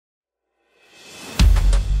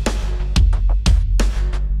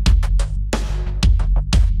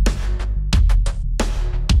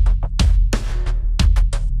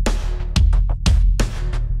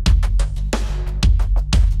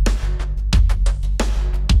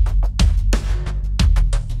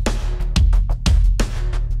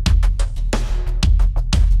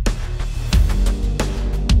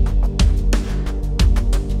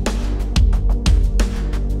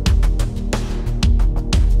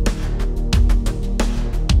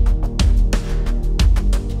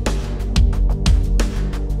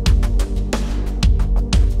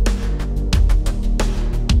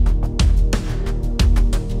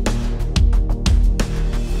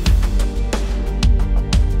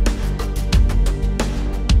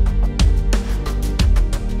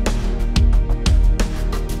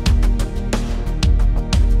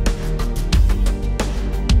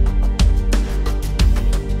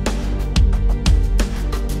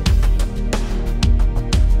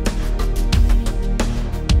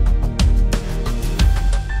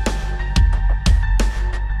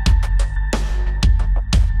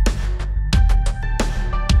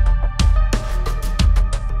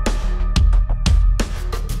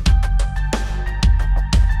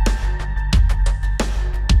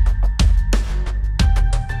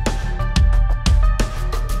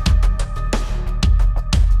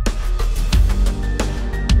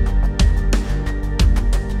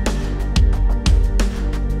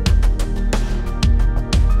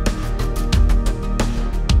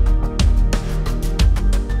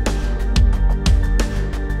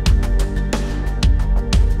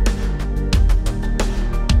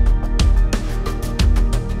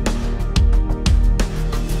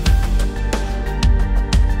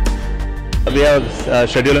We are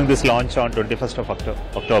scheduling this launch on 21st of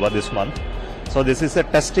October this month. So this is a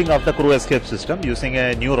testing of the crew escape system using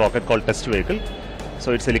a new rocket called test vehicle.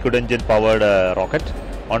 So it's a liquid engine powered rocket.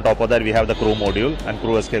 On top of that we have the crew module and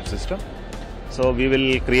crew escape system. So we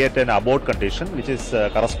will create an abort condition which is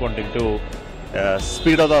corresponding to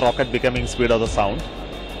speed of the rocket becoming speed of the sound.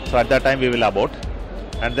 So at that time we will abort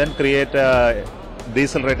and then create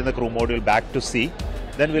decelerate in the crew module back to C.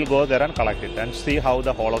 Then we'll go there and collect it and see how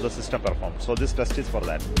the whole of the system performs. So this test is for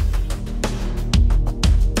that.